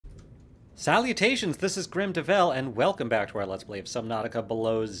Salutations, this is Grim Devel, and welcome back to our Let's Play of Subnautica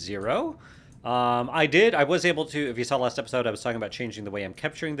Below Zero. I was able to, if you saw last episode, I was talking about changing the way I'm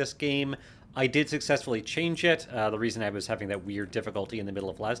capturing this game. I did successfully change it. The reason I was having that weird difficulty in the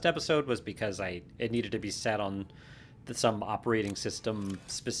middle of last episode was because it needed to be set on some operating system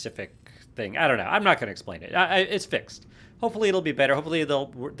specific thing. I don't know. I'm not going to explain it. It's fixed. Hopefully it'll be better. Hopefully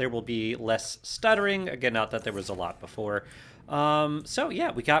there will be less stuttering. Again, not that there was a lot before. So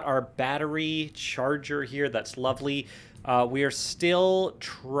yeah, we got our battery charger here. That's lovely. We are still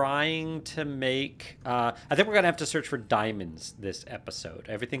trying to make... I think we're going to have to search for diamonds this episode.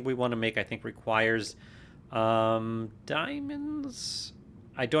 Everything we want to make, I think, requires diamonds.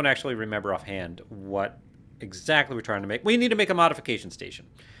 I don't actually remember offhand what exactly we're trying to make. We need to make a modification station.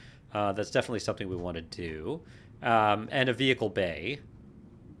 That's definitely something we want to do. And a vehicle bay.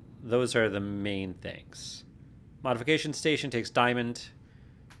 Those are the main things. Modification station takes diamond.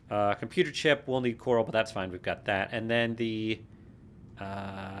 Computer chip, we'll need coral, but that's fine. We've got that. And then the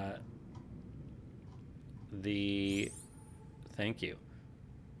thank you.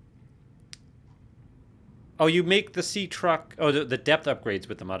 Oh, you make the seatruck. Oh, the depth upgrades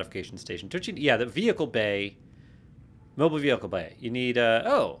with the modification station. Don't you? Yeah, the vehicle bay, mobile vehicle bay. You need.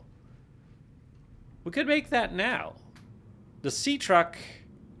 Oh, we could make that now. The seatruck.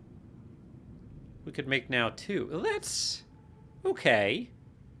 We could make now too. Well, that's okay.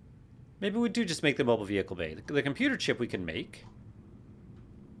 Maybe we do just make the mobile vehicle bay. The computer chip we can make.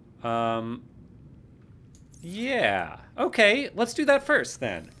 Yeah. Okay, let's do that first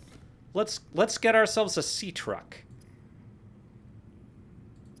then. Let's get ourselves a seatruck.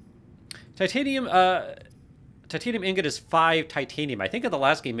 Titanium titanium ingot is 5 titanium. I think in the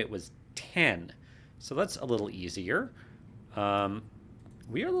last game it was 10. So that's a little easier. We are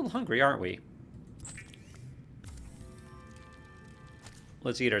a little hungry, aren't we?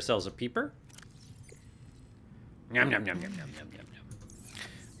 Let's eat ourselves a peeper. Yum, yum, yum, yum, yum, yum, yum, yum.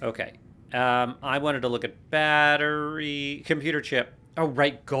 Okay. I wanted to look at battery, computer chip. Oh,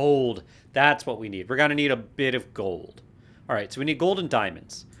 right, gold. That's what we need. We're going to need a bit of gold. All right, so we need gold and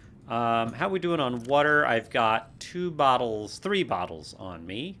diamonds. How are we doing on water? I've got 3 bottles on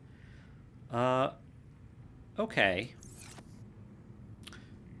me. Okay.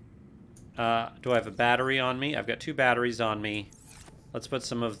 Do I have a battery on me? I've got 2 batteries on me. Let's put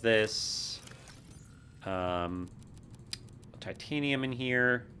some of this titanium in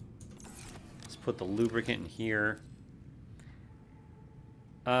here. Let's put the lubricant in here.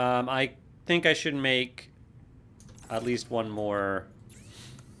 I think I should make at least one more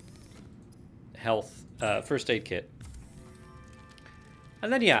health first aid kit.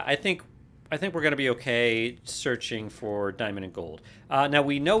 And then yeah, I think we're going to be okay searching for diamond and gold. Now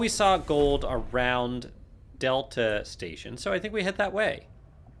we know we saw gold around Delta Station, so I think we head that way.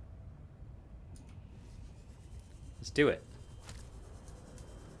 Let's do it.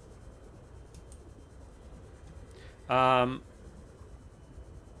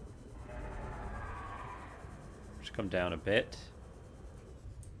 Just come down a bit.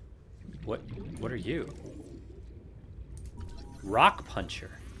 What are you? Rock puncher.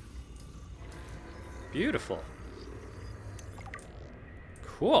 Beautiful.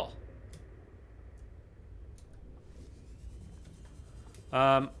 Cool.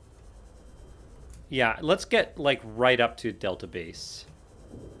 Yeah, let's get, like, right up to Delta Base.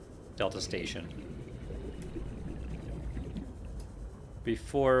 Delta Station.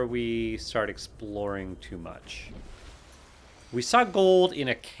 Before we start exploring too much. We saw gold in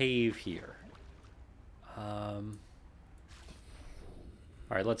a cave here. Alright,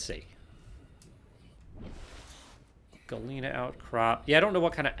 let's see. Galena outcrop. Yeah, I don't know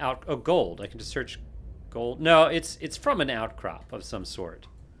what kind of Oh, gold. I can just search gold. No, it's from an outcrop of some sort.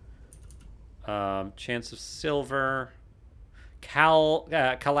 Chance of silver.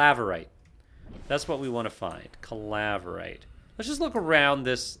 Calaverite. That's what we want to find. Calaverite. Let's just look around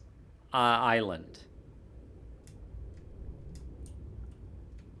this island.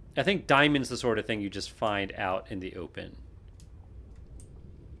 I think diamond's the sort of thing you just find out in the open.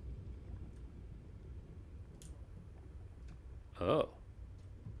 Oh.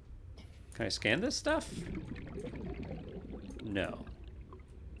 Can I scan this stuff? No.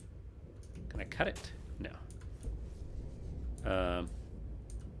 Can I cut it? No.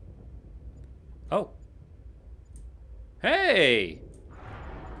 Oh. Hey!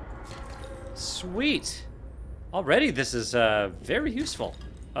 Sweet! Already this is very useful.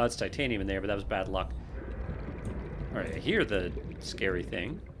 Oh, it's titanium in there, but that was bad luck. Alright, I hear the scary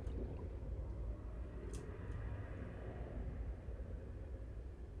thing.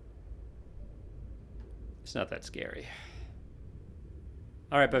 It's not that scary.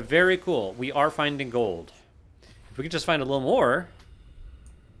 All right, but very cool. We are finding gold. If we could just find a little more,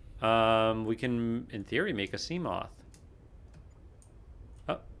 we can, in theory, make a sea moth.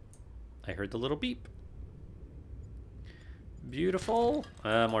 Oh, I heard the little beep. Beautiful.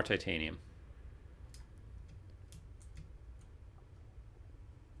 More titanium.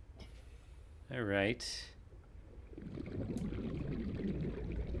 All right.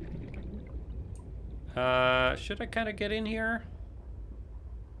 Should I kind of get in here?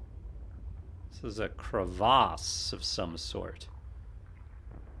 This is a crevasse of some sort.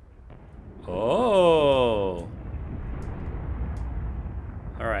 Oh!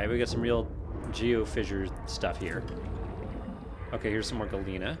 Alright, we got some real geo-fissure stuff here. Okay, here's some more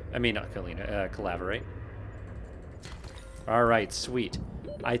galena. I mean, not galena, collaborate. Alright, sweet.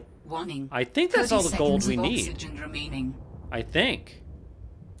 I think that's all the gold we need. Remaining. I think.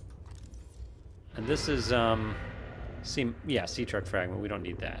 And this is, seatruck fragment. We don't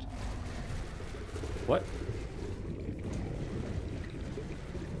need that. What?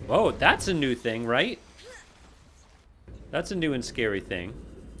 Whoa, that's a new thing, right? That's a new and scary thing.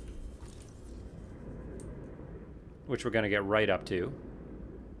 Which we're going to get right up to.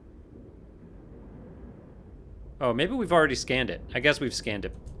 Oh, maybe we've already scanned it. I guess we've scanned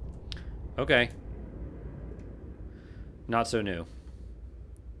it. Okay. Not so new.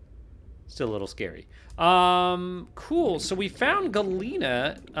 Still a little scary. Cool. So we found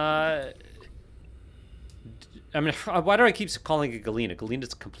galena. I mean, why do I keep calling it galena? Galena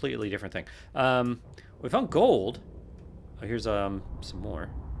is a completely different thing. We found gold. Oh, here's some more.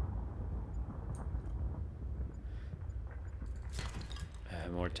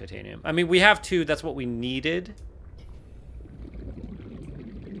 More titanium. I mean, we have two. That's what we needed.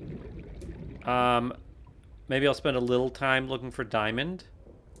 Maybe I'll spend a little time looking for diamond.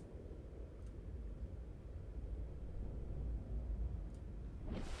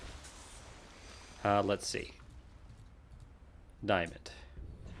 Let's see. Diamond.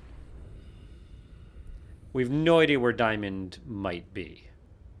 We've no idea where diamond might be.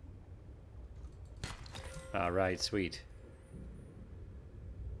 All right, sweet.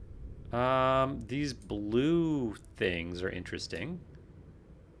 These blue things are interesting.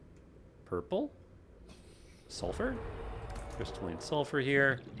 Purple? Sulfur? Crystalline sulfur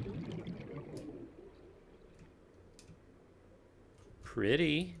here.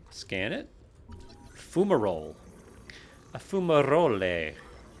 Pretty. Scan it. Fumarole. A fumarole.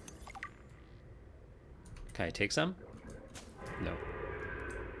 Can I take some? No.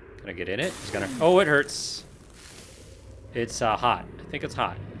 Can I get in it? It's gonna... Oh, it hurts. It's hot. I think it's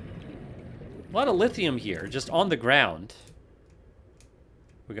hot. A lot of lithium here, just on the ground.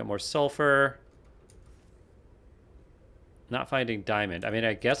 We got more sulfur. Not finding diamond. I mean,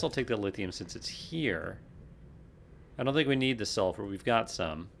 I guess I'll take the lithium since it's here. I don't think we need the sulfur. We've got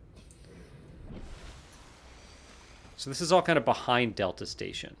some. So this is all kind of behind Delta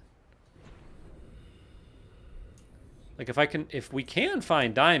Station. Like if we can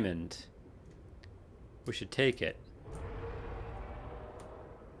find diamond, we should take it.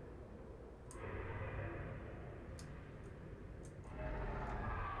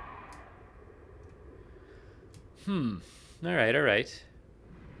 All right.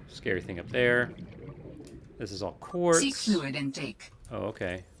 Scary thing up there. This is all quartz. Seek fluid intake. Oh,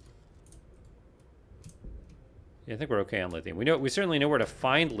 okay. Yeah, I think we're okay on lithium. We certainly know where to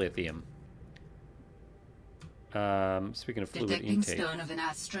find lithium. Speaking of fluid Detecting intake. stern of an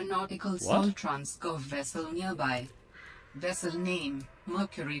astronautical Soltranscov vessel nearby. Vessel name,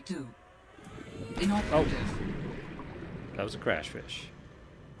 Mercury 2. Inoperative. Oh. That was a crash fish.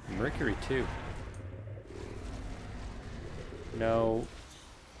 Mercury 2. No.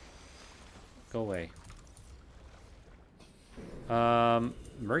 Go away.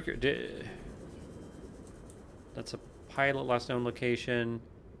 Mercury. That's a pilot last known location.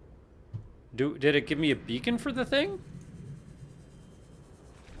 Did it give me a beacon for the thing?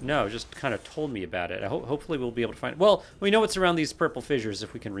 No, just kind of told me about it. Hopefully we'll be able to find it. Well, we know it's around these purple fissures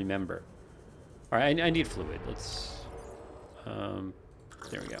if we can remember. All right, I need fluid. Let's...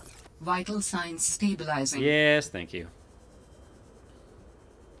 there we go. Vital signs stabilizing. Yes, thank you.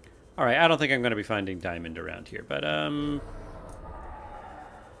 All right, I don't think I'm going to be finding diamond around here, but, I mean,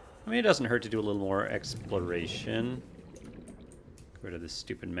 it doesn't hurt to do a little more exploration. Get rid of this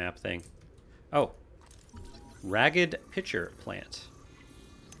stupid map thing. Oh. Ragged pitcher plant.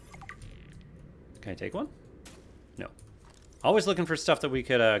 Can I take one? No. Always looking for stuff that we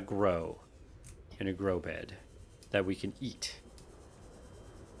could grow in a grow bed that we can eat.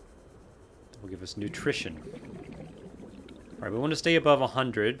 That will give us nutrition. All right, we want to stay above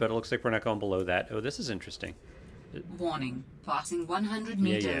 100, but it looks like we're not going below that. Oh, this is interesting. Warning. Passing 100 Yeah,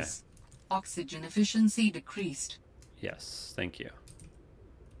 meters. Oxygen efficiency decreased. Yes, thank you.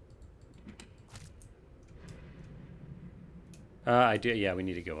 I do. Yeah, we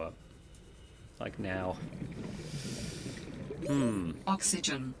need to go up. Like now.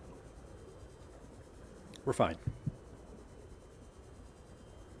 Oxygen. We're fine.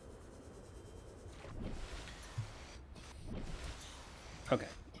 Okay.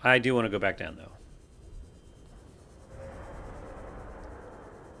 I do want to go back down, though.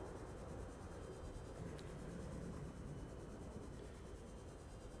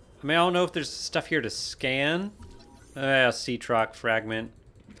 I mean, I don't know if there's stuff here to scan. Seatruck fragment.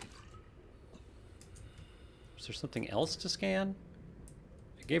 Is there something else to scan?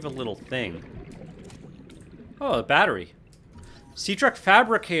 It gave a little thing. Oh, a battery. Seatruck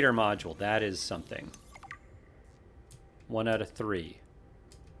fabricator module. That is something. 1 out of 3.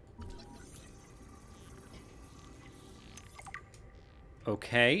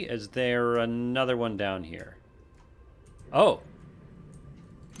 Okay, is there another one down here? Oh.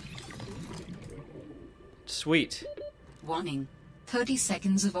 Sweet. Warning. 30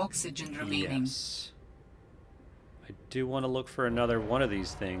 seconds of oxygen remaining. Yes. I do want to look for another one of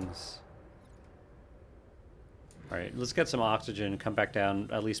these things. Alright, let's get some oxygen and come back down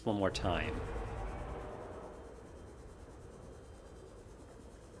at least one more time.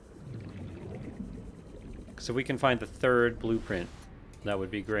 So we can find the third blueprint. That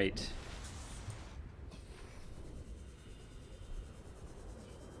would be great.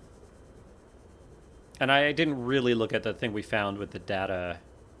 And I didn't really look at the thing we found with the data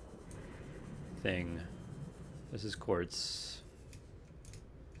thing. This is quartz.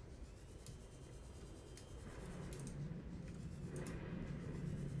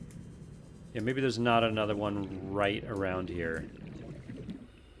 Yeah, maybe there's not another one right around here.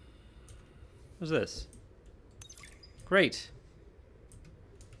 What's this? Great.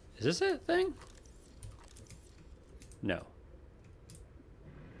 Is this a thing? No.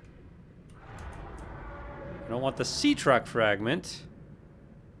 I don't want the seatruck fragment.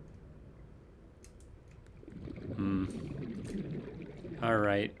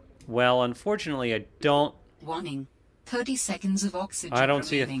 Alright. Well, unfortunately, I don't... Warning. 30 seconds of oxygen I don't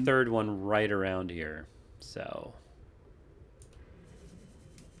see remaining. a third one right around here. So...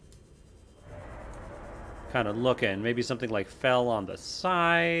 kind of looking. Maybe something like fell on the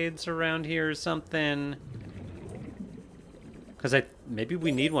sides around here or something. Because maybe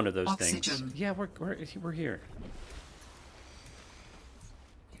we need one of those Oxygen. things. Yeah, we're here.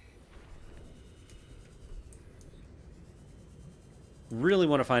 Really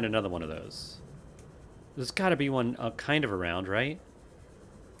want to find another one of those. There's got to be one kind of around, right?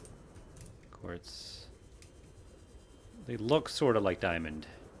 Quartz. They look sort of like diamond.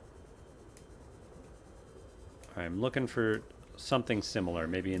 I'm looking for something similar,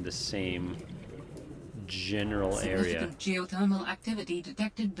 maybe in the same general area. Significant geothermal activity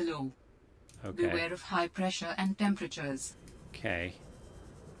detected below. Okay. Beware of high pressure and temperatures. Okay.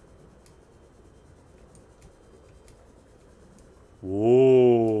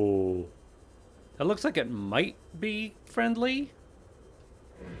 Whoa. That looks like it might be friendly.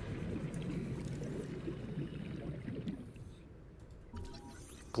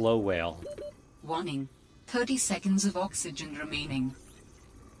 Glow whale. Warning. 30 seconds of oxygen remaining.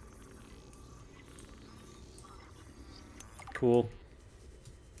 Cool.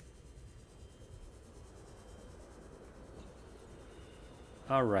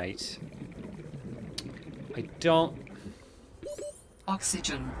 All right. I don't...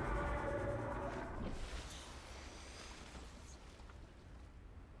 Oxygen.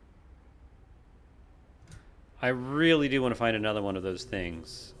 I really do want to find another one of those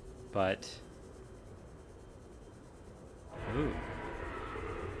things, but... Ooh.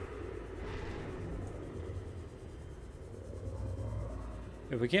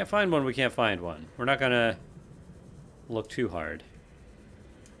 If we can't find one, we can't find one. We're not gonna look too hard.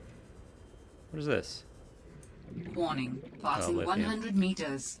 What is this? Warning. Passing lithium. 100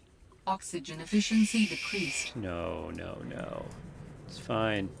 meters. Oxygen efficiency decreased. No, no, no. It's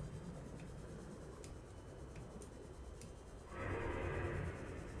fine.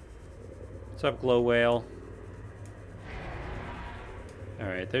 What's up, glow whale?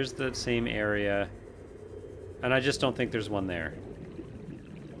 Alright, there's the same area. And I just don't think there's one there.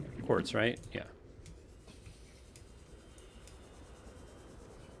 Quartz, right? Yeah.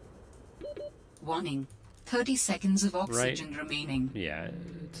 Warning. 30 seconds of oxygen remaining. Yeah,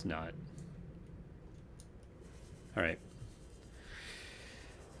 it's not. Alright.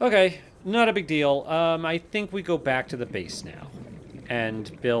 Okay, not a big deal. I think we go back to the base now.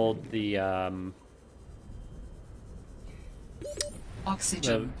 And build the,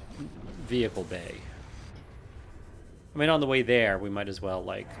 Oxygen. vehicle bay. I mean, on the way there, we might as well,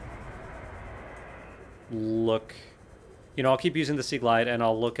 like, look... You know, I'll keep using the Sea Glide, and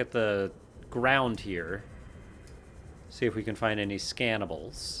I'll look at the ground here. See if we can find any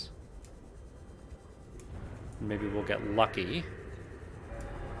scannables. Maybe we'll get lucky.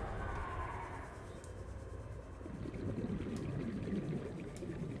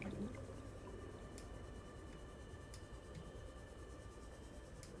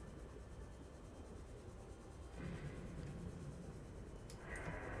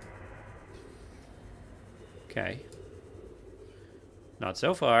 Okay. Not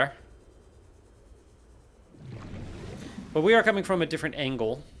so far. But we are coming from a different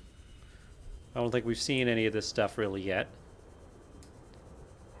angle. I don't think we've seen any of this stuff really yet.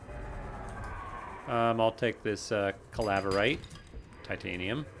 I'll take this calaverite,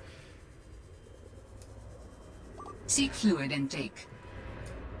 titanium. Seek fluid intake.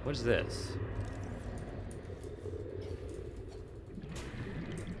 What is this?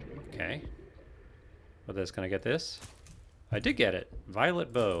 Okay. What is? Can I get this? I did get it.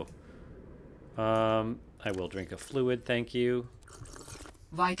 Violet bow. I will drink a fluid, thank you.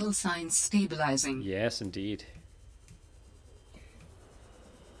 Vital signs stabilizing. Yes, indeed.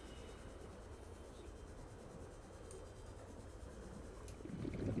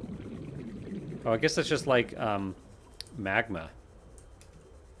 Oh, I guess that's just like, magma.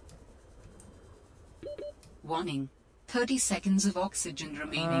 Warning. 30 seconds of oxygen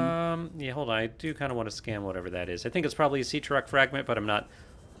remaining. Yeah, hold on. I do kind of want to scan whatever that is. I think it's probably a seatruck fragment, but I'm not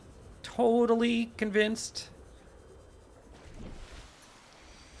totally convinced.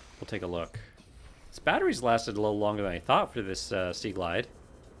 We'll take a look. This battery's lasted a little longer than I thought for this Sea Glide.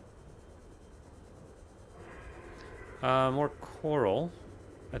 More coral.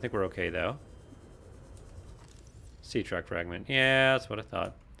 I think we're okay, though. Seatruck fragment. Yeah, that's what I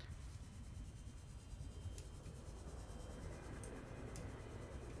thought.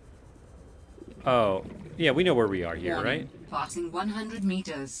 Oh, yeah, we know where we are here, Warning. right? Passing 100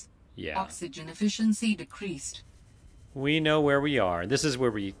 meters. Yeah. Oxygen efficiency decreased. We know where we are. This is where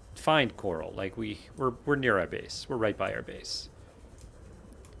we find coral. Like, we're near our base. We're right by our base.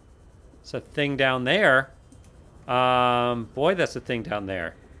 It's a thing down there. Boy, that's a thing down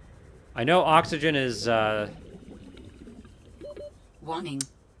there. I know oxygen is, Warning.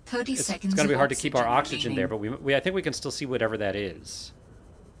 30 seconds. It's going to be hard to keep our oxygen oxygen there, remaining. but I think we can still see whatever that is.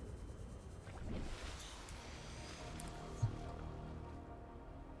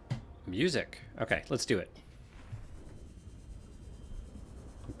 Music. Okay, let's do it.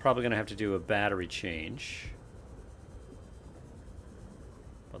 I'm probably going to have to do a battery change.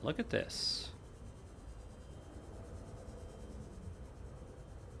 But look at this.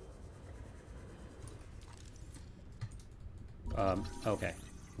 Okay.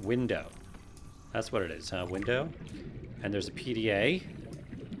 Window. That's what it is, huh? Window. And there's a PDA.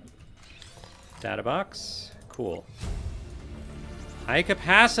 Data box. Cool. High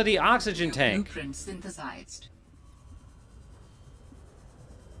capacity oxygen tank. Blueprint synthesized.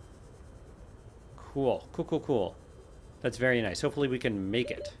 Cool. Cool, cool, cool. That's very nice. Hopefully we can make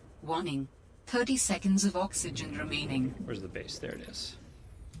it. Warning. 30 seconds of oxygen remaining. Where's the base? There it is.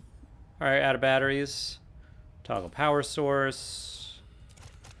 Alright, out of batteries. Toggle power source.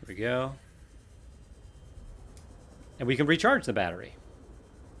 Here we go. And we can recharge the battery.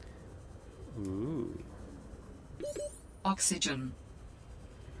 Ooh. Oxygen.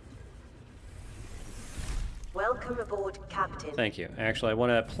 Welcome aboard, Captain. Thank you. Actually, I want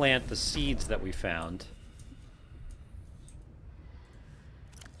to plant the seeds that we found.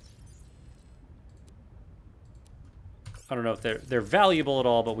 I don't know if they're valuable at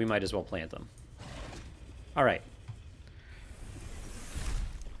all, but we might as well plant them. All right.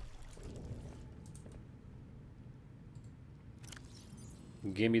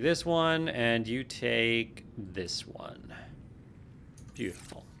 Give me this one, and you take this one.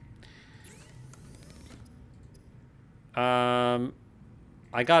 Beautiful.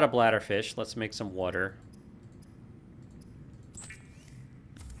 I got a bladderfish. Let's make some water.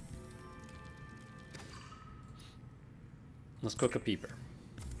 Let's cook a peeper.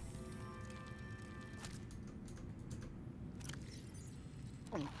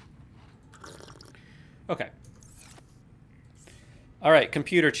 Okay. All right,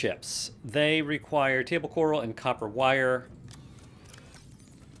 computer chips. They require table coral and copper wire.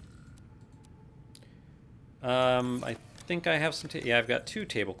 I think I have some... Yeah, I've got 2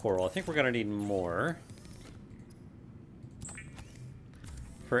 table coral. I think we're going to need more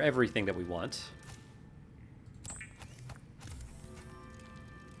for everything that we want.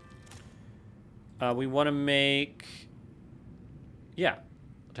 We want to make Yeah.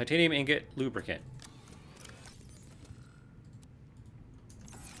 Titanium ingot lubricant.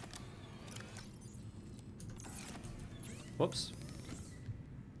 Whoops.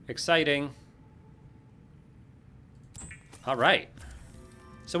 Exciting. All right.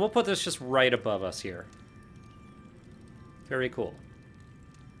 So we'll put this just right above us here. Very cool.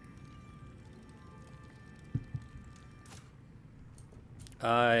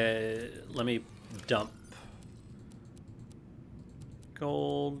 Let me dump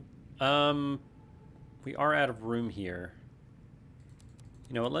gold. We are out of room here.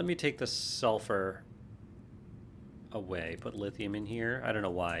 You know what? Let me take the sulfur away. Put lithium in here. I don't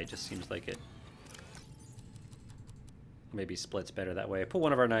know why. It just seems like it maybe splits better that way. Put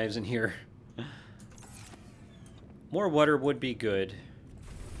one of our knives in here. More water would be good.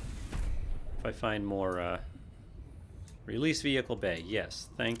 If I find more, release vehicle bay. Yes,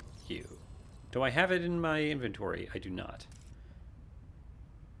 thank you. Do I have it in my inventory? I do not.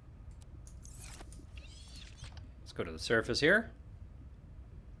 Let's go to the surface here.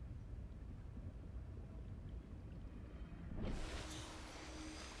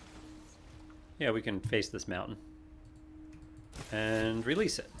 Yeah, we can face this mountain. And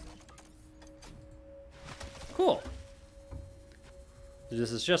release it. Cool.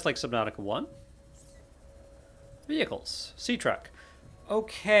 This is just like Subnautica 1. Vehicles. Seatruck.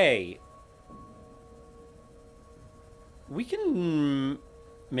 Okay. We can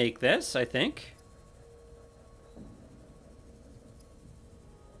make this, I think.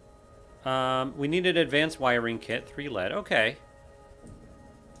 We need an advanced wiring kit. 3 lead. Okay.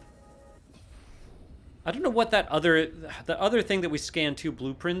 I don't know what the other thing that we scanned 2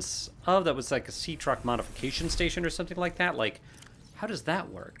 blueprints of, that was like a seatruck modification station or something like that. Like, how does that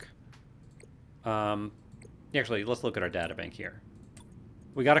work? Actually, let's look at our databank here.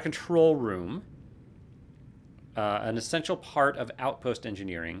 We got a control room. An essential part of outpost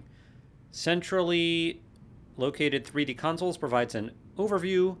engineering. Centrally located 3D consoles provides an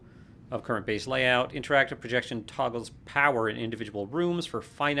overview of current base layout. Interactive projection toggles power in individual rooms for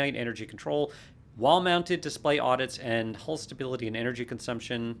finite energy control. Wall-mounted display audits and hull stability and energy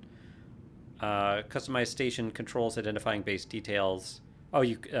consumption. Customized station controls identifying base details. Oh,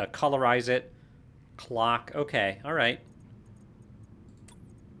 you colorize it. Clock. Okay, all right.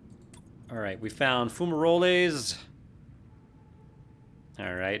 All right, we found fumaroles.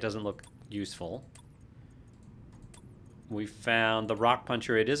 All right, doesn't look useful. We found the rock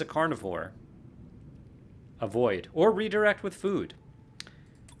puncher. It is a carnivore. Avoid or redirect with food.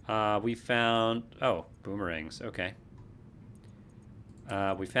 We found... Oh, boomerangs. Okay.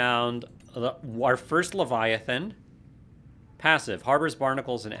 We found our first Leviathan. Passive. Harbors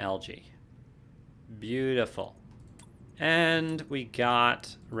barnacles and algae. Beautiful. And we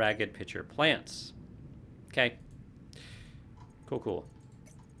got ragged pitcher plants. Okay. Cool, cool.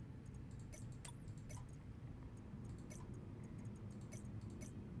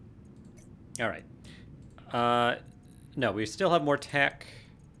 All right. No, we still have more tech.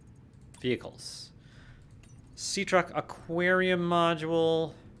 Vehicles. Seatruck aquarium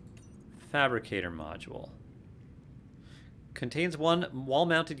module. Fabricator module. Contains one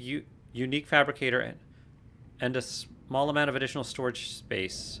wall-mounted unique fabricator and a small amount of additional storage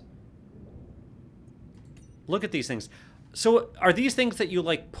space. Look at these things. So are these things that you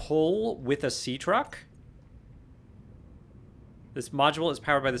like pull with a seatruck? This module is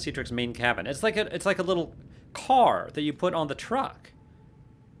powered by the seatruck's main cabin. It's like a little car that you put on the truck,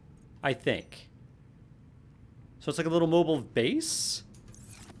 I think. So it's like a little mobile base?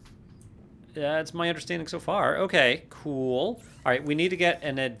 That's my understanding so far. Okay, cool. All right, we need to get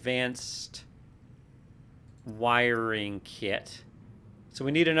an advanced wiring kit. So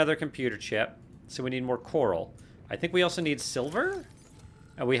we need another computer chip. So we need more coral. I think we also need silver?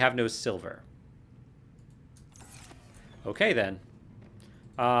 And we have no silver. Okay, then.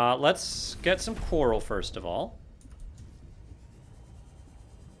 Let's get some coral, first of all.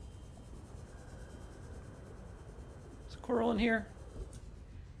 Is coral in here?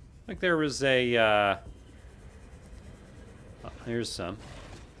 Like there was a... Oh, here's some.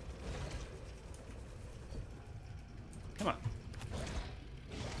 Come on.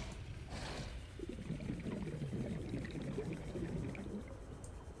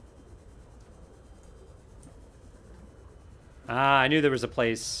 Ah, I knew there was a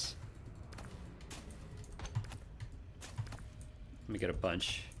place. Let me get a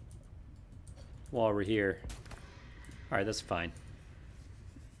bunch while we're here. All right, that's fine.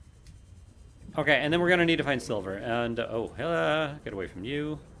 Okay, and then we're gonna need to find silver. And oh, get away from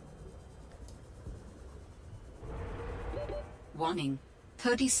you. Warning: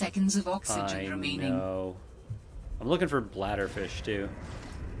 30 seconds of oxygen remaining. I know. I'm looking for bladderfish, too.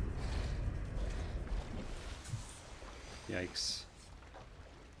 Yikes.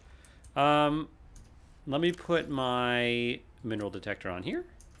 Let me put my mineral detector on here.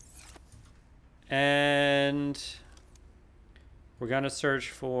 And we're going to search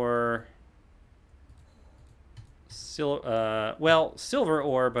for silver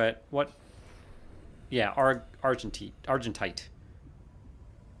ore, but what? Yeah, argentite,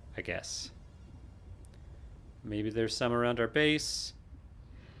 I guess. Maybe there's some around our base.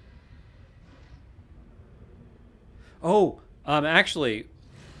 Oh, actually,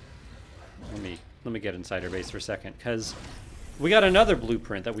 let me get inside our base for a second, because we got another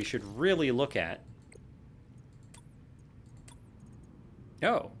blueprint that we should really look at.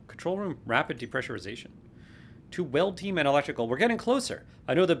 Oh, control room rapid depressurization. To weld team and electrical, we're getting closer.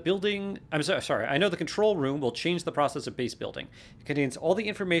 I know the building, I know the control room will change the process of base building. It contains all the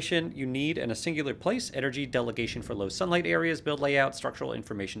information you need in a singular place, energy delegation for low sunlight areas, build layout, structural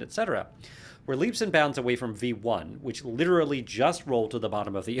information, etc. We're leaps and bounds away from V1, which literally just rolled to the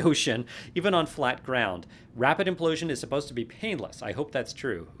bottom of the ocean, even on flat ground. Rapid implosion is supposed to be painless. I hope that's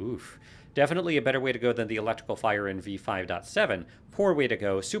true. Oof. Definitely a better way to go than the electrical fire in V5.7. Poor way to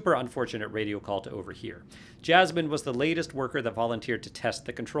go. Super unfortunate radio call to overhear. Jasmine was the latest worker that volunteered to test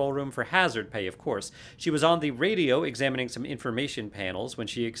the control room for hazard pay, of course. She was on the radio examining some information panels when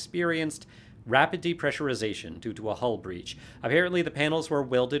she experienced rapid depressurization due to a hull breach. Apparently the panels were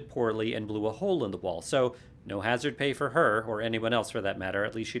welded poorly and blew a hole in the wall, so no hazard pay for her, or anyone else for that matter.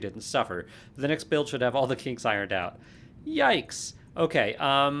 At least she didn't suffer. The next build should have all the kinks ironed out. Yikes. Okay,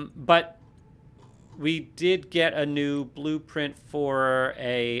 but we did get a new blueprint for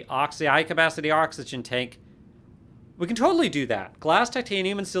a high capacity oxygen tank. We can totally do that. Glass,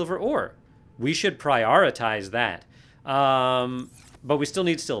 titanium, and silver ore. We should prioritize that. But we still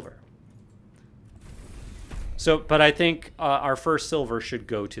need silver. So, but I think our first silver should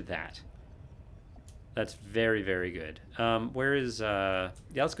go to that. That's very, very good. Where is... yeah,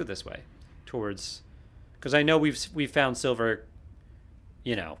 let's go this way. Towards... Because I know we've found silver,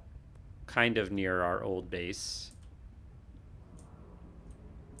 you know, kind of near our old base.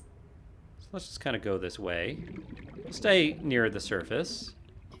 So let's just kind of go this way. Stay near the surface.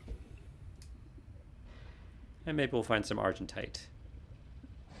 And maybe we'll find some argentite.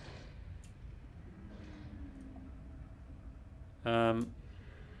 I'm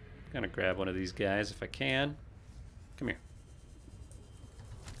gonna grab one of these guys if I can. Come here.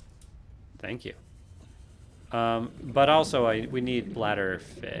 Thank you. But also we need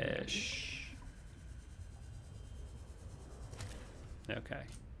bladderfish. Okay.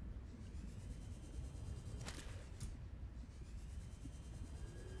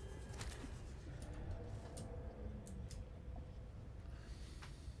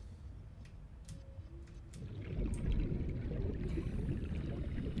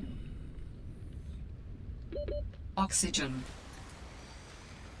 Oxygen.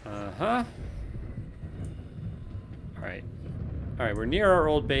 Uh-huh. Alright. Alright, we're near our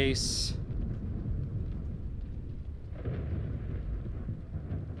old base.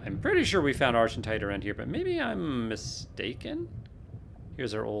 I'm pretty sure we found argentite around here, but maybe I'm mistaken.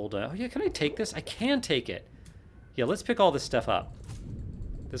 Here's our old... oh, yeah, can I take this? I can take it. Yeah, let's pick all this stuff up.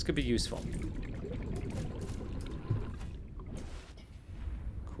 This could be useful.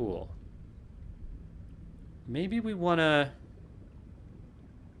 Cool. Maybe we want to...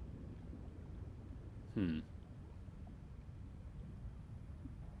 I'm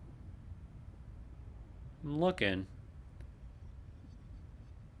looking.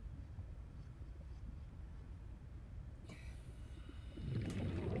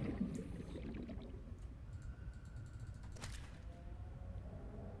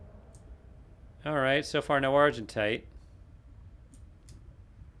 All right, so far no argentite.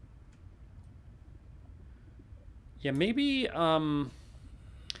 Yeah, maybe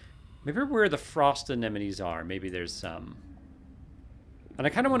maybe where the frost anemones are, maybe there's some. And I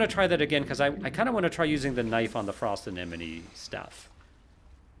kind of want to try that again, because I kind of want to try using the knife on the frost anemone stuff.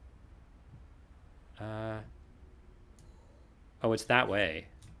 Oh, it's that way.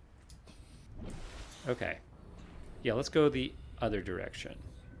 Okay. Yeah, let's go the other direction.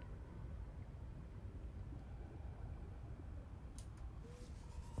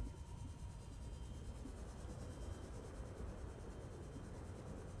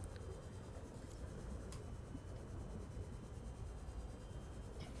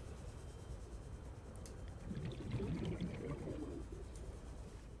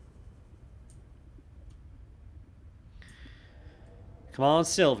 Come on,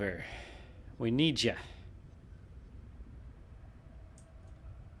 Silver. We need ya.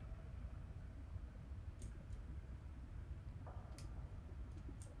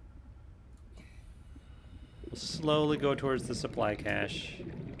 We'll slowly go towards the supply cache.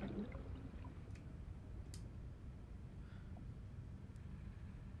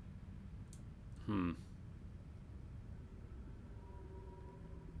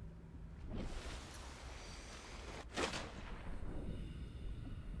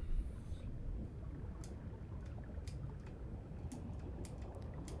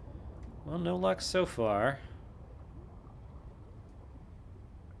 Well, no luck so far.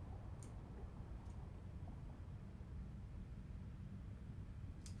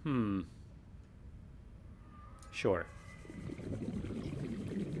 Sure.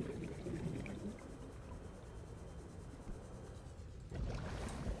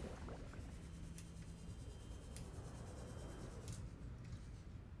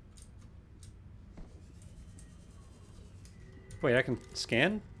 Wait, I can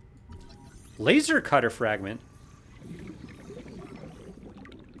scan? Laser cutter fragment.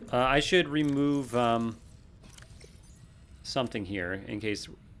 I should remove something here in case,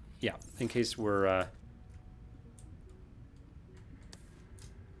 yeah, in case we're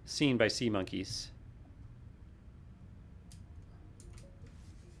seen by sea monkeys.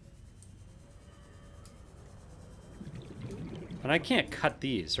 And I can't cut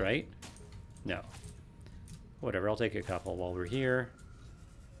these, right? No. Whatever, I'll take a couple while we're here.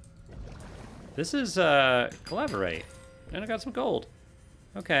 This is collaborate. And I got some gold.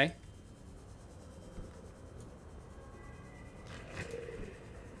 Okay.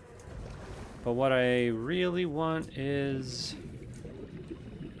 But what I really want is...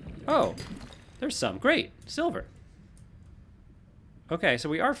 Oh, there's some. Great. Silver. Okay, so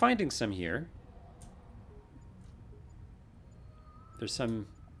we are finding some here. There's some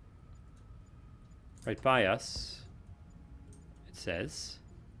right by us, it says.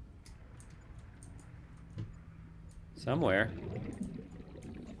 Somewhere.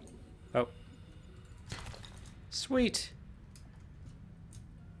 Oh. Sweet.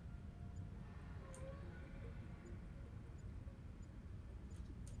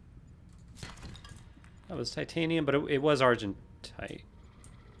 That was titanium, but it was argentite.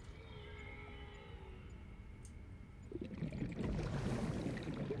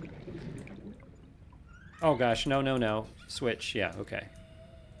 Oh gosh, no, no, no. Switch, yeah, okay.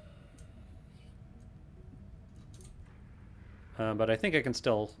 But I think I can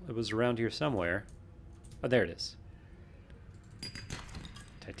still... It was around here somewhere. Oh, there it is.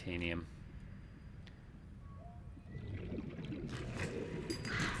 Titanium.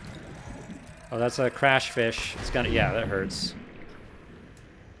 Oh, that's a crash fish. It's gonna... Yeah, that hurts.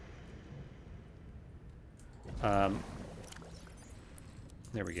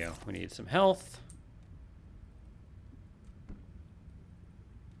 There we go. We need some health.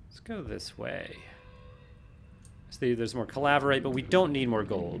 Let's go this way. See, there's more collaborate, but we don't need more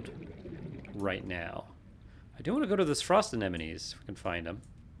gold right now. I do want to go to this frost anemones, if we can find them.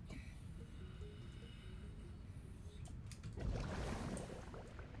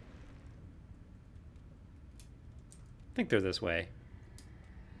 I think they're this way.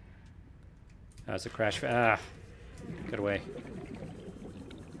 Oh, it's a crash. Ah, get away.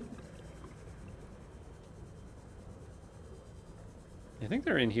 I think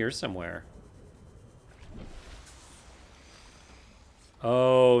they're in here somewhere.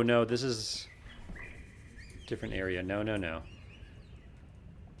 Oh, no, this is a different area. No, no, no.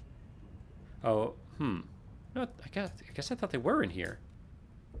 Oh, No, I guess I thought they were in here.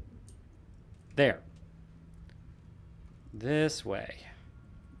 There. This way.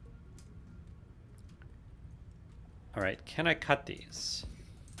 All right, can I cut these?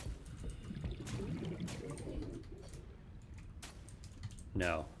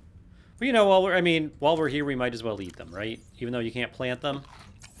 No. Well, you know, while we're here, we might as well eat them, right? Even though you can't plant them.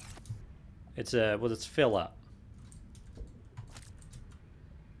 It's well, it's fill up.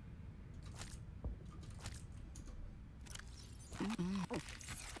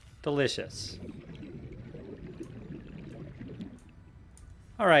 Delicious.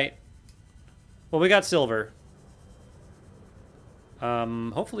 All right. Well, we got silver.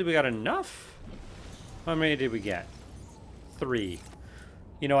 Hopefully we got enough. How many did we get? 3.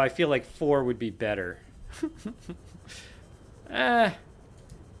 You know, I feel like 4 would be better.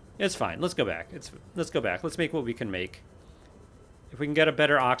 It's fine. Let's go back. Let's go back. Let's make what we can make. If we can get a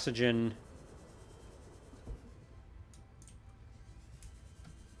better oxygen...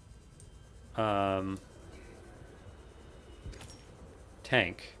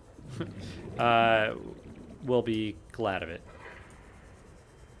 tank. We'll be glad of it.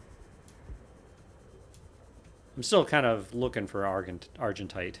 I'm still kind of looking for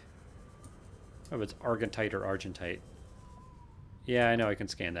argentite. Oh, if it's argentite or argentite. Yeah, I know I can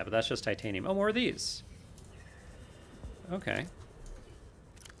scan that, but that's just titanium. Oh, more of these. Okay.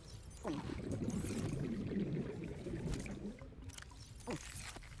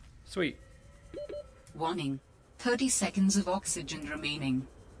 Sweet. Warning. 30 seconds of oxygen remaining.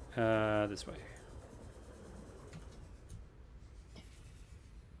 This way.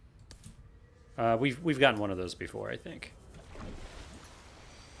 We've gotten one of those before, I think.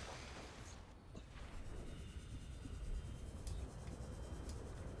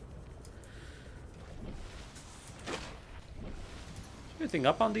 Anything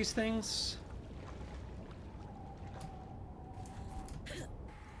up on these things?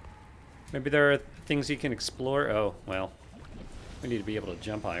 Maybe there are things you can explore. Oh, well. We need to be able to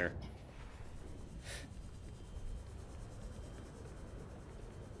jump higher.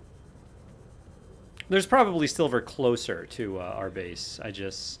 There's probably silver closer to our base. I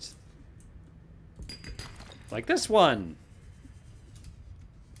just... like this one!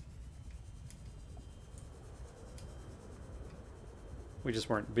 We just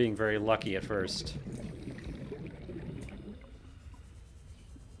weren't being very lucky at first.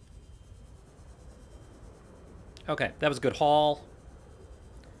 Okay, that was a good haul.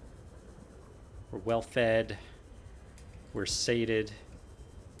 We're well fed. We're sated.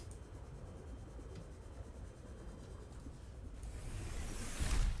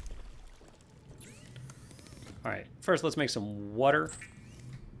 Alright, first let's make some water.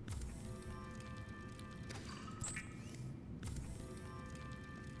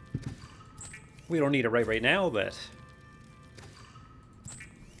 We don't need it right now, but...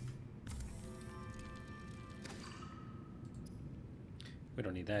 we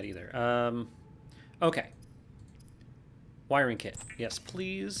don't need that either. Okay. Wiring kit. Yes,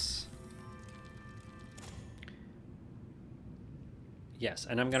 please. Yes,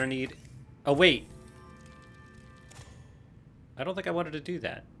 and I'm gonna need... oh, wait! I don't think I wanted to do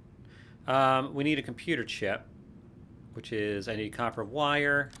that. We need a computer chip, which is... I need copper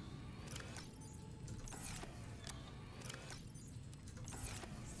wire.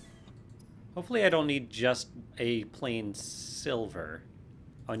 Hopefully I don't need just a plain silver.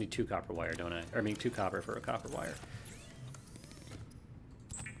 Oh, I need 2 copper wire, don't I? Or I mean 2 copper for a copper wire.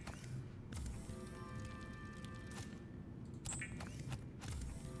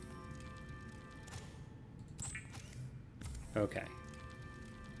 Okay.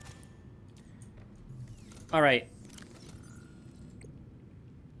 All right.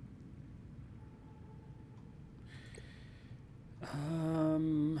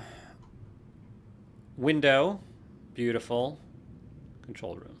 Window. Beautiful.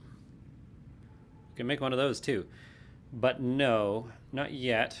 Control room. We can make one of those too. But no, not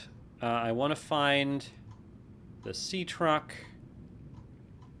yet. I want to find the seatruck.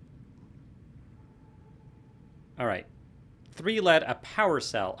 All right. 3 lead, a power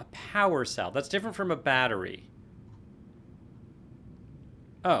cell. A power cell. That's different from a battery.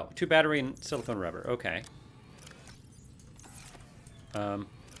 Oh, 2 battery and silicone rubber. Okay.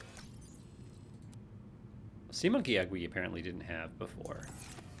 Sea monkey egg we apparently didn't have before.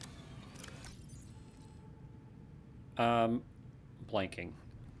 Blanking.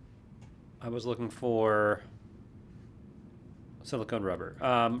 I was looking for silicone rubber.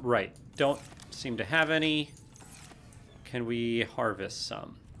 Right. Don't seem to have any. Can we harvest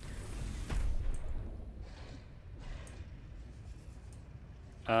some?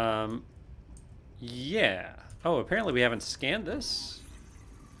 Yeah. Oh, apparently we haven't scanned this.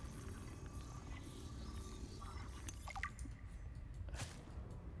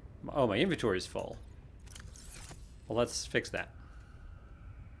 Oh, my inventory is full. Well, let's fix that.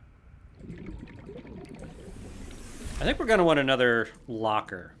 I think we're going to want another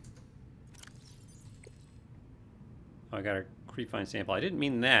locker. Oh, I got a creepvine sample. I didn't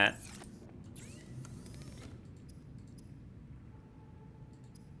mean that.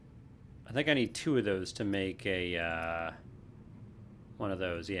 I think I need 2 of those to make a, one of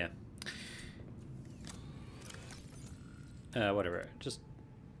those, yeah. Whatever, just,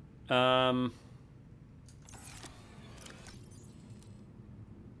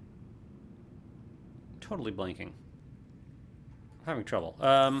 totally blanking. I'm having trouble.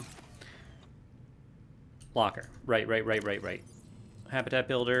 Locker. Right. Habitat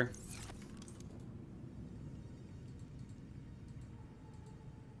builder.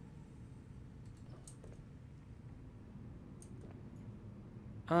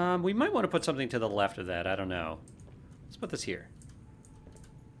 We might want to put something to the left of that. I don't know. Let's put this here.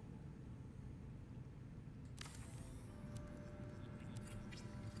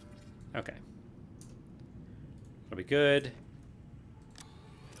 Okay. That'll be good.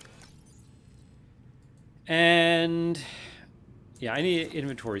 And Yeah, I need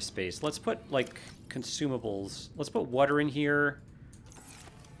inventory space. Let's put, like, consumables. Let's put water in here.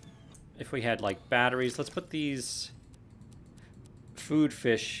 If we had, like, batteries. Let's put these food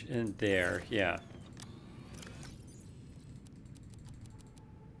fish in there. Yeah.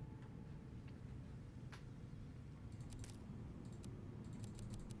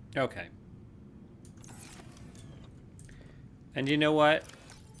 Okay. And you know what?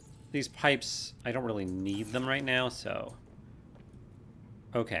 These pipes, I don't really need them right now, so...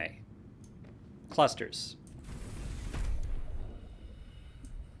 Okay. Clusters.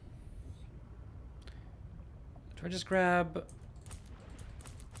 Do I just grab...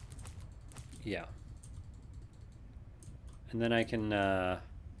 Yeah. And then I can,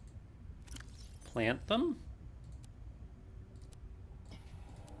 plant them?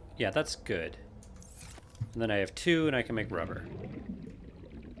 Yeah, that's good. And then I have 2, and I can make rubber.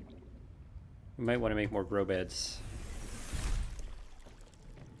 We might want to make more grow beds.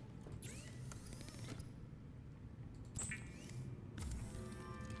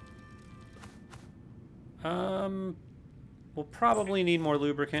 We'll probably need more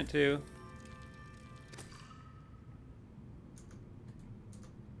lubricant too.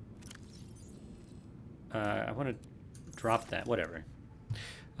 I want to drop that. Whatever.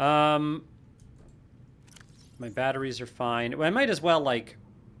 My batteries are fine. Well, I might as well, like,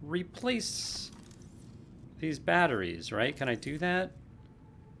 replace these batteries, right? Can I do that?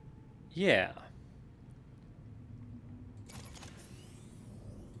 Yeah.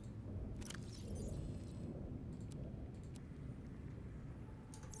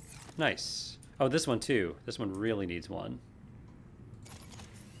 Nice. Oh, this one too. This one really needs one.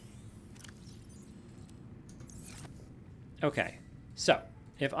 Okay. So,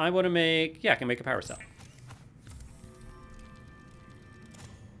 if I want to make... Yeah, I can make a power cell.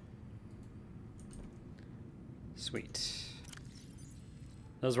 Sweet.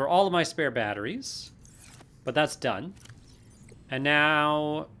 Those were all of my spare batteries. But that's done. And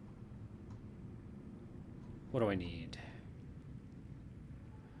now... What do I need?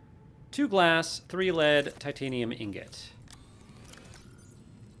 2 glass, 3 lead, titanium ingot.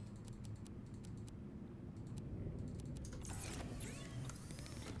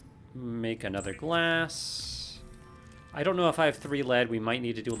 Make another glass. I don't know if I have 3 lead. We might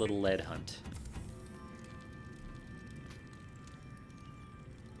need to do a little lead hunt.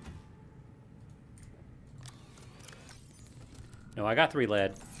 No, I got 3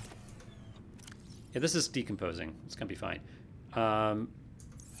 lead. Yeah, this is decomposing. It's gonna be fine.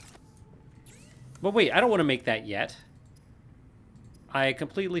 But wait, I don't want to make that yet. I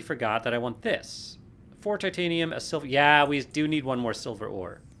completely forgot that I want this. 4 titanium, a silver... Yeah, we do need 1 more silver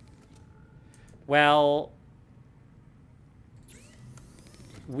ore. Well...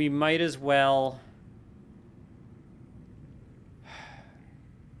 We might as well...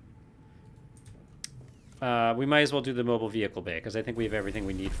 we might as well do the mobile vehicle bay, because I think we have everything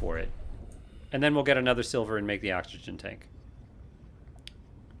we need for it. And then we'll get another silver and make the oxygen tank.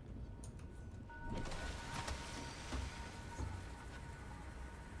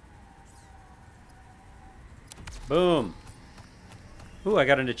 Boom. Ooh, I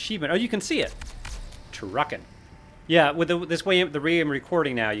got an achievement. Oh, you can see it. Truckin. Yeah, with this way, the way I'm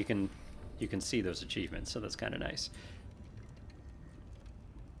recording now, you can see those achievements, so that's kind of nice.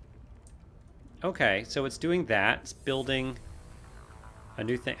 Okay, so it's doing that. It's building a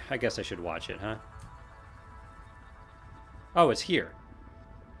new thing. I guess I should watch it, huh? Oh, it's here.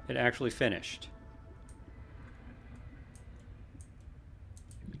 It actually finished.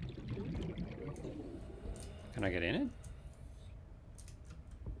 Can I get in it?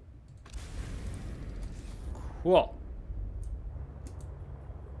 Cool.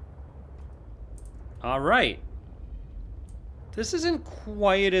 All right. This isn't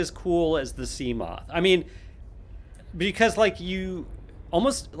quite as cool as the sea moth. I mean, because like you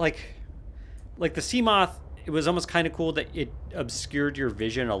almost like the sea moth, it was almost kind of cool that it obscured your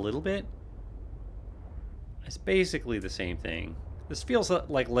vision a little bit. It's basically the same thing. This feels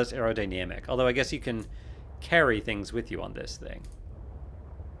like less aerodynamic, although I guess you can carry things with you on this thing.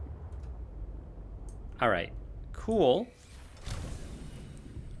 All right, cool.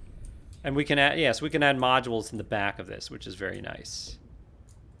 And we can add, yes, we can add modules in the back of this, which is very nice.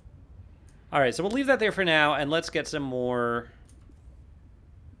 All right, so we'll leave that there for now, and let's get some more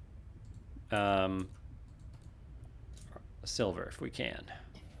silver if we can.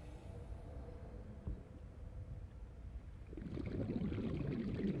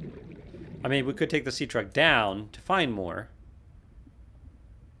 I mean, we could take the sea truck down to find more.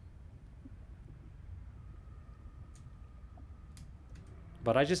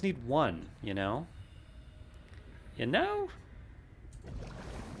 But I just need 1, you know? You know?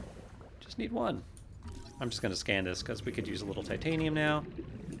 Just need one. I'm just going to scan this because we could use a little titanium now.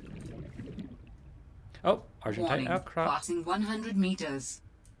 Oh, argentite Warning, outcrop. passing 100 meters.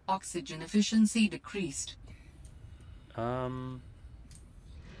 Oxygen efficiency decreased.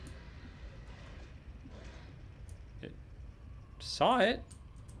 It saw it.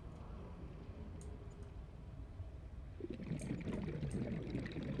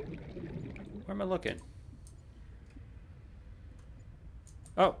 Where am I looking?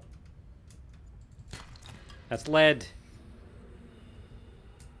 Oh. That's lead.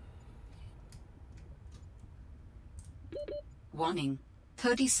 Warning,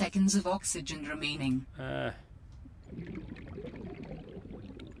 30 seconds of oxygen remaining. Alright,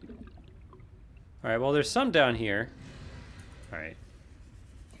 well, there's some down here. Alright.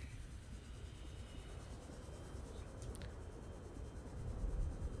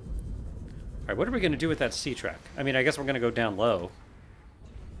 Alright, what are we going to do with that seatruck? I mean, I guess we're going to go down low.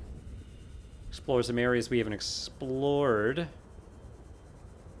 Explore some areas we haven't explored.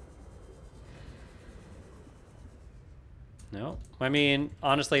 No. I mean,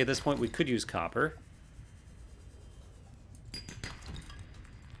 honestly, at this point, we could use copper.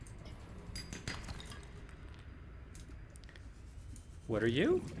 What are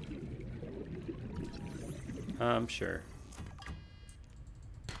you? Sure.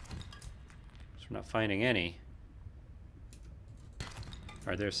 So we're not finding any.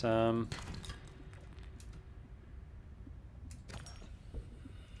 Are there some?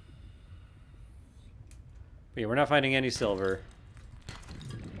 But yeah, we're not finding any silver.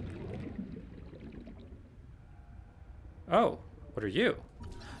 Oh, what are you?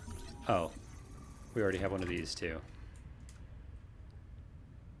 Oh, we already have one of these too.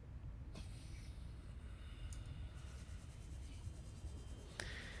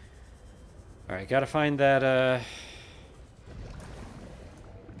 All right, gotta find that, gotta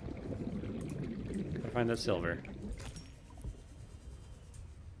find that silver.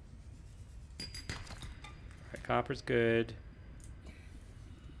 All right, copper's good.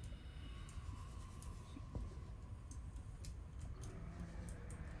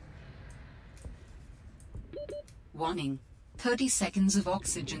 Warning, 30 seconds of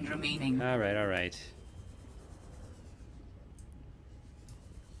oxygen remaining. All right, all right.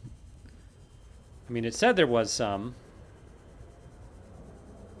 I mean, it said there was some.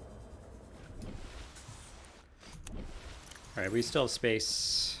 All right, we still have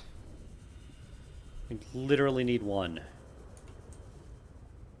space. We literally need one.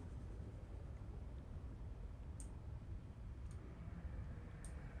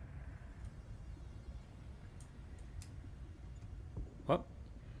 Whoop.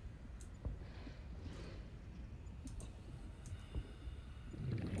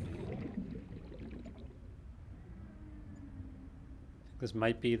 This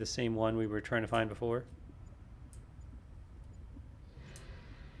might be the same one we were trying to find before.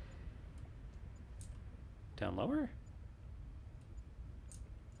 Down lower?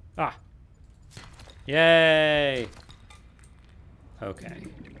 Ah! Yay! Okay.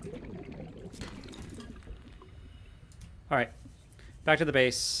 Alright. Back to the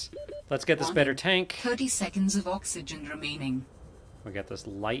base. Let's get this better tank. 30 seconds of oxygen remaining. We got this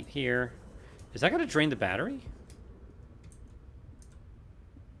light here. Is that going to drain the battery?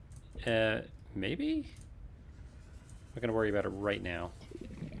 Maybe? I'm not going to worry about it right now.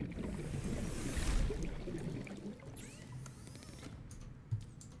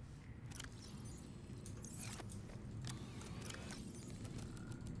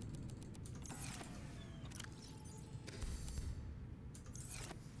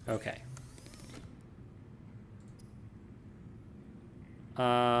 Okay.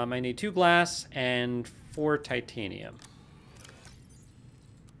 I need 2 glass and 4 titanium.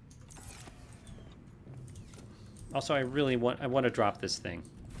 Also, I want to drop this thing.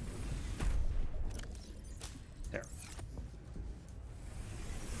 There.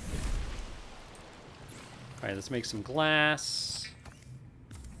 All right, let's make some glass.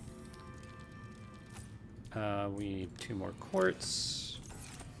 We need 2 more quartz.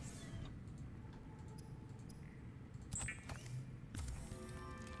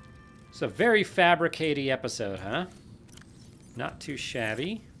 It's a very fabricatey episode, huh? Not too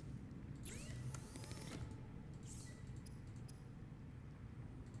shabby.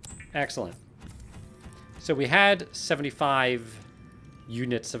 Excellent. So we had 75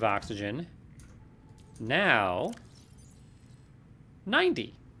 units of oxygen. Now,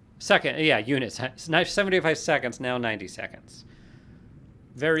 90 second. Yeah, units. 75 seconds, now 90 seconds.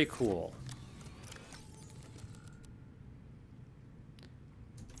 Very cool.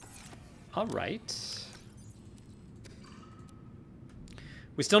 All right.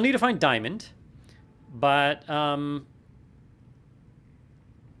 We still need to find diamond, but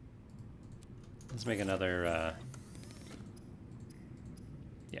let's make another.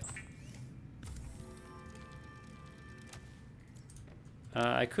 Yeah.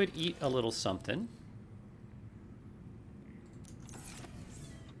 I could eat a little something.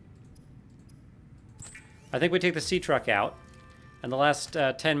 I think we take the seatruck out, and the last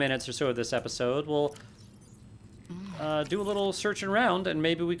 10 minutes or so of this episode, we'll do a little searching around, and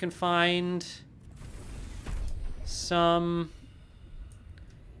maybe we can find some...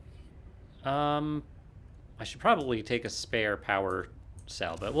 I should probably take a spare power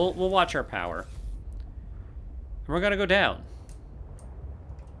cell, but we'll watch our power. And we're gonna go down.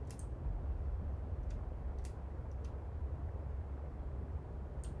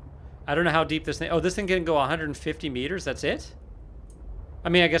 I don't know how deep this thing... Oh, this thing can go 150 meters? That's it? I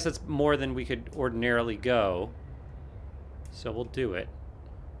mean, I guess that's more than we could ordinarily go. So we'll do it.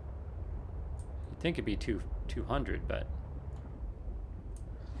 You'd think it'd be 200, but...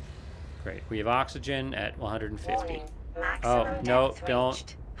 Great. We have oxygen at 150. Warning. Oh, Maximum no, depth don't.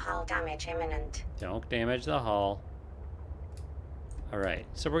 reached. Hull damage imminent. Don't damage the hull. Alright,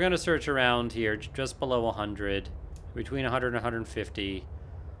 so we're going to search around here just below 100. Between 100 and 150.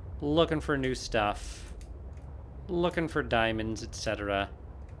 Looking for new stuff. Looking for diamonds, etc.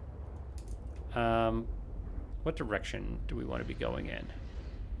 What direction do we want to be going in?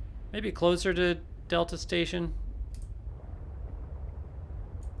 Maybe closer to Delta Station?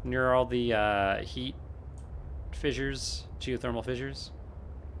 Near all the heat fissures, geothermal fissures?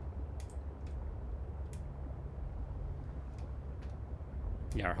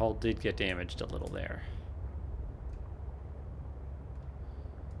 Yeah, our hull did get damaged a little there.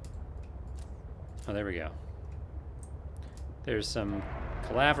 Oh, there we go. There's some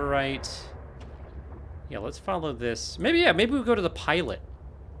calaverite. Yeah, let's follow this. Maybe, yeah, maybe we'll go to the pilot.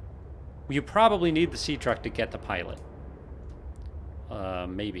 You probably need the seatruck to get the pilot.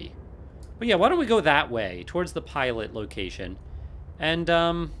 Maybe. But yeah, why don't we go that way, towards the pilot location. And,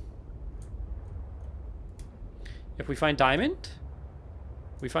 if we find diamond,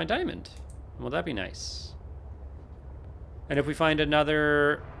 we find diamond. Well, that'd be nice. And if we find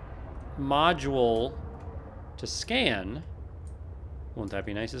another module to scan, won't that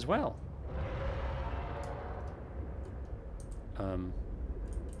be nice as well?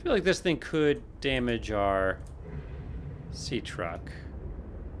 I feel like this thing could damage our seatruck.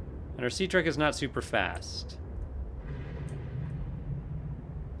 And our seatruck is not super fast.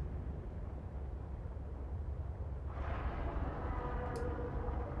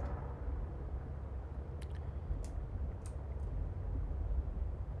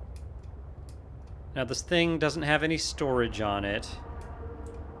 Now this thing doesn't have any storage on it.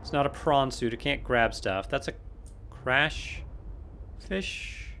 It's not a prawn suit, it can't grab stuff. That's a crash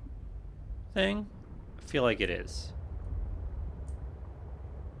fish thing? I feel like it is.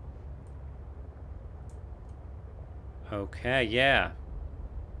 Okay, yeah.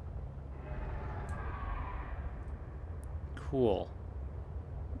 Cool.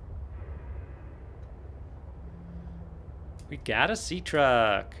 We got a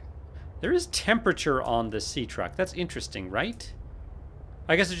seatruck. There is temperature on the seatruck. That's interesting, right?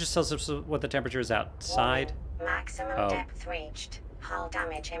 I guess it just tells us what the temperature is outside. Warning. Maximum depth reached. Hull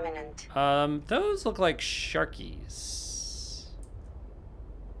damage imminent. Those look like sharkies.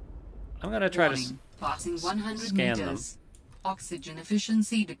 I'm gonna try to Passing 100 scan meters. Oxygen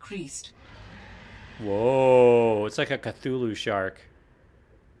efficiency decreased. Whoa, it's like a Cthulhu shark.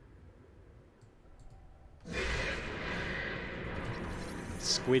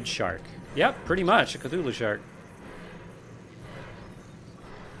 Squid shark. Yep, pretty much a Cthulhu shark.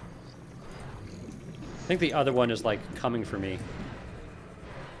 I think the other one is like coming for me.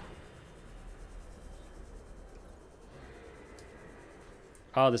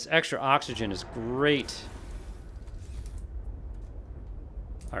 Oh, this extra oxygen is great.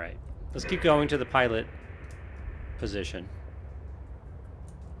 All right, let's keep going to the pilot position.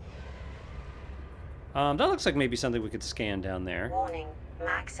 That looks like maybe something we could scan down there. Warning.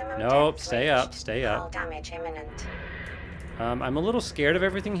 Maximum Nope, depth stay reached. up, stay Hull up. damage imminent. I'm a little scared of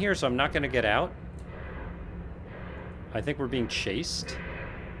everything here, so I'm not going to get out. I think we're being chased.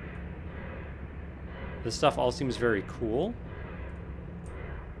 This stuff all seems very cool.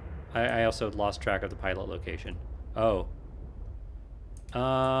 I also lost track of the pilot location. Oh.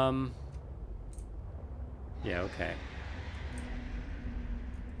 Yeah, okay.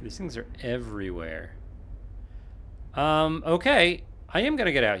 These things are everywhere. Okay. I am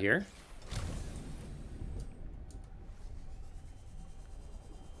gonna get out here.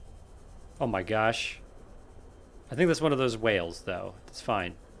 Oh my gosh. I think that's one of those whales, though. It's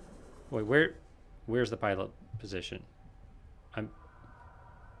fine. Wait, where's the pilot position?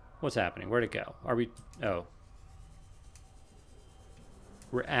 What's happening? Where'd it go? Are we... Oh.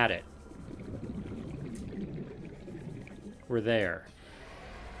 We're at it. We're there.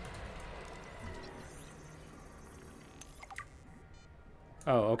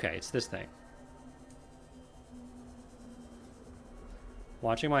 Oh, okay. It's this thing.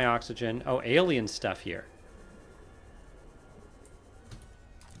 Watching my oxygen. Oh, alien stuff here.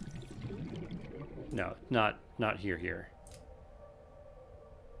 No, not here.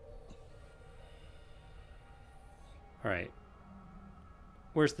 All right.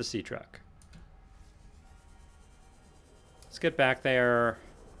 Where's the seatruck? Let's get back there.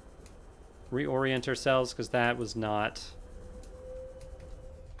 Reorient ourselves, because that was not...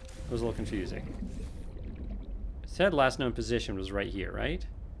 It was a little confusing. It said last known position was right here, right?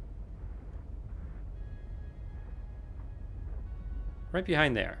 Right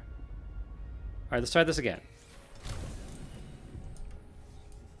behind there. All right, let's try this again.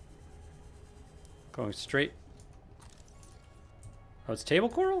 Going straight. Oh, it's table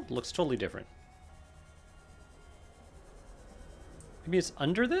coral? Looks totally different. Maybe it's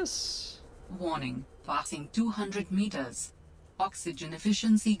under this? Warning, passing 200 meters. Oxygen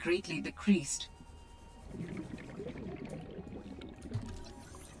efficiency greatly decreased.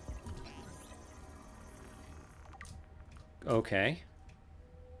 Okay.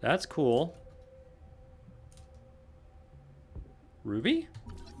 That's cool. Ruby?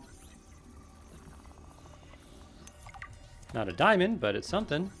 Not a diamond, but it's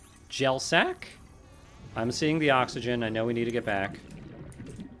something. Gel sack? I'm seeing the oxygen. I know we need to get back.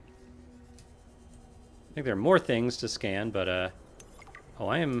 I think there are more things to scan, but, oh,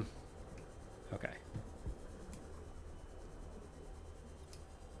 I am... Okay.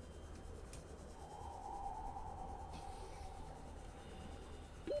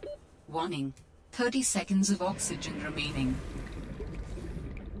 Warning, 30 seconds of oxygen remaining.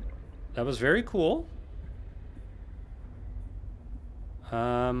 That was very cool.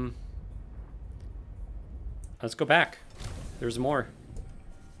 Let's go back. There's more.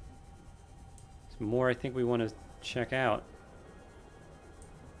 There's more I think we want to check out.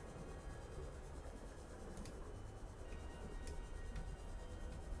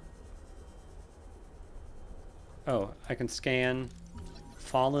 Oh, I can scan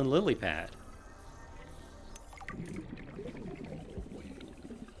fallen lily pad.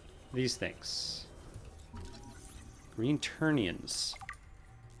 These things. Green turnions.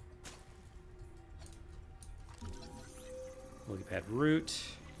 Lily pad root.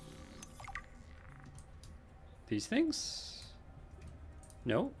 These things?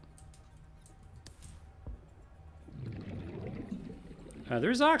 No.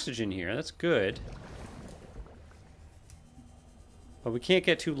 There's oxygen here. That's good. But we can't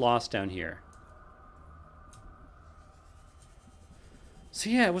get too lost down here. So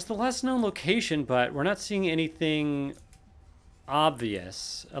yeah, it was the last known location, but we're not seeing anything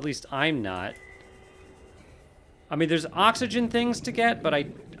obvious. At least I'm not. I mean, there's oxygen things to get, but I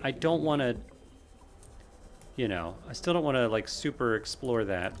don't want to, you know, I still don't want to, like, super explore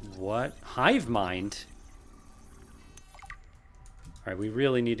that. What? Hive mind? All right, we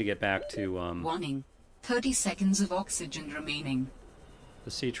really need to get back to, Warning, 30 seconds of oxygen remaining.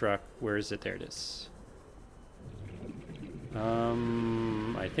 The seatruck. Where is it? There it is.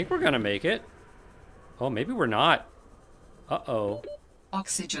 I think we're gonna make it. Oh, maybe we're not. Uh-oh.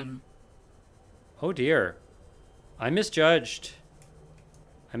 Oxygen. Oh dear. I misjudged.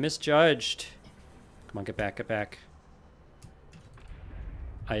 Come on, get back, get back.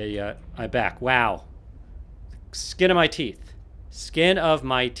 I'm back. Wow. Skin of my teeth. Skin of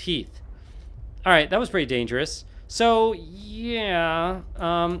my teeth. All right, that was pretty dangerous. So, yeah.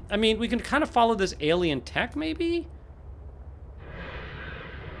 I mean, we can kind of follow this alien tech, maybe?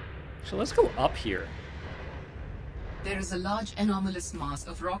 So let's go up here. There is a large anomalous mass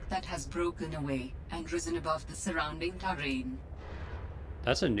of rock that has broken away and risen above the surrounding terrain.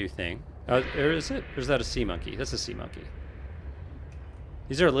 That's a new thing. Or is it? Or is that a sea monkey? That's a sea monkey.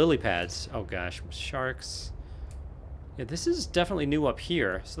 These are lily pads. Oh gosh, sharks. Yeah, this is definitely new up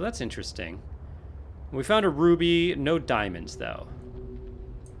here, so that's interesting. We found a ruby, no diamonds though.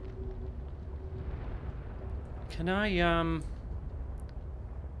 Can I,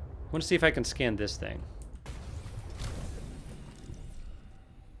 want to see if I can scan this thing.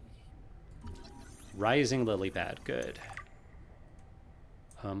 Rising lily pad, good.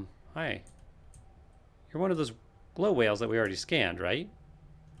 Hi. You're one of those glow whales that we already scanned, right?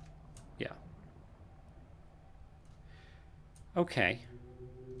 Yeah. Okay.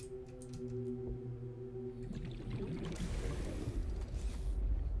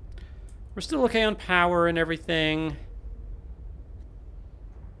 We're still okay on power and everything.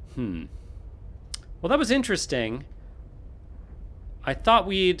 Well, that was interesting. I thought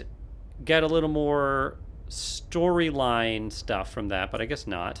we'd get a little more storyline stuff from that, but I guess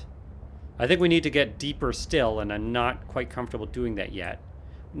not. I think we need to get deeper still, and I'm not quite comfortable doing that yet.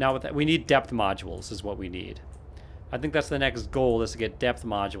 Now, with that, we need depth modules is what we need. I think that's the next goal, is to get depth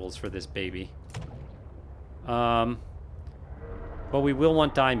modules for this baby. But we will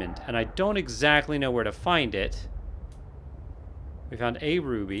want diamond, and I don't exactly know where to find it. We found a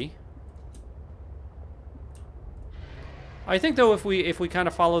ruby. I think, though, if we kind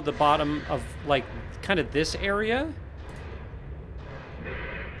of follow the bottom of, like, kind of this area...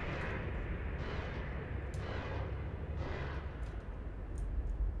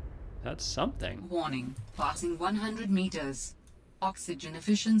 That's something. Warning. Passing 100 meters. Oxygen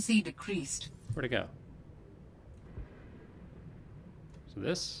efficiency decreased. Where'd it go? So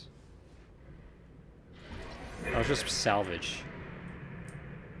this? Oh, just salvage.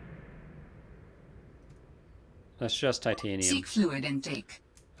 That's just titanium. Seek fluid intake.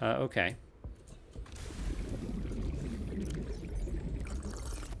 Okay.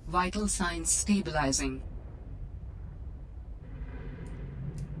 Vital signs stabilizing.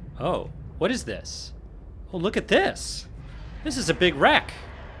 Oh, what is this? Oh, look at this. This is a big wreck.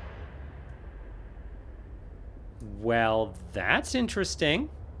 Well, that's interesting.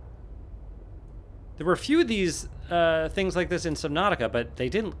 There were a few of these things like this in Subnautica, but they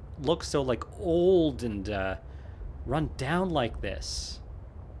didn't look so, like, old and run down like this.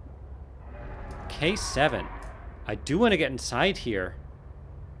 K7. I do want to get inside here.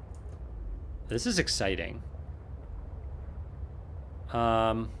 This is exciting.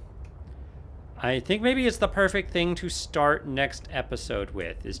 I think maybe it's the perfect thing to start next episode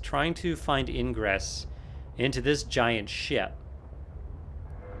with, is trying to find ingress into this giant ship.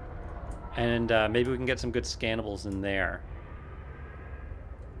 And maybe we can get some good scannables in there.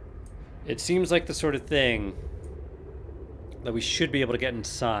 It seems like the sort of thing that we should be able to get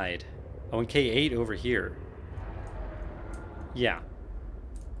inside. Oh, and K8 over here. Yeah.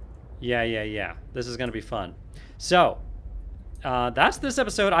 Yeah. This is going to be fun. So, that's this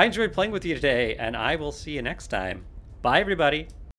episode. I enjoyed playing with you today, and I will see you next time. Bye, everybody.